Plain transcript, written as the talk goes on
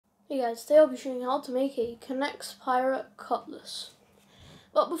Hey guys, today I'll be showing you how to make a Connects Pirate Cutlass.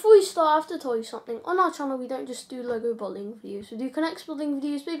 But before we start, I have to tell you something. On our channel, we don't just do Lego building videos. We do Connects building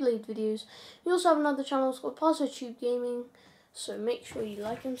videos, beyblade videos. We also have another channel called Parsatube Gaming. So make sure you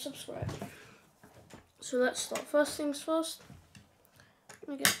like and subscribe. So let's start. First things first.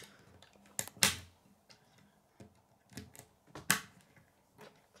 Let me get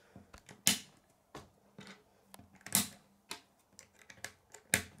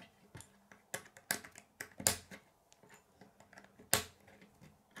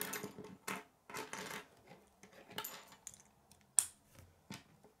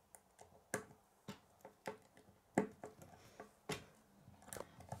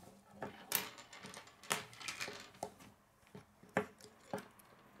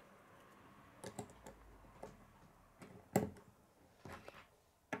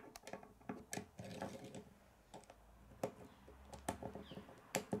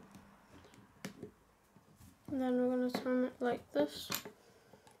and then we're going to turn it like this.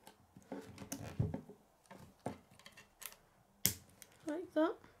 Like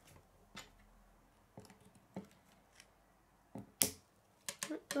that.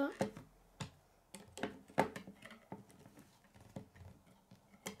 Like that.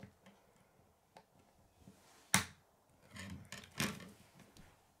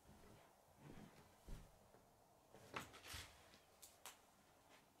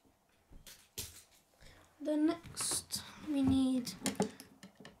 Then next we need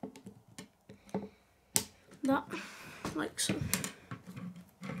that, like so.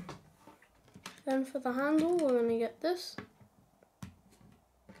 Then for the handle we're going to get this.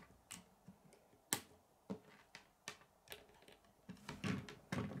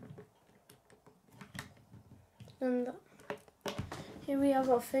 And that. Here we have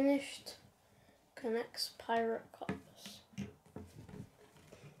our finished Connects Pirate Cutlass.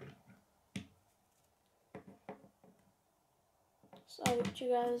 So I hope you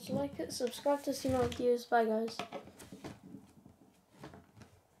guys like it. Subscribe to see more videos. Bye guys.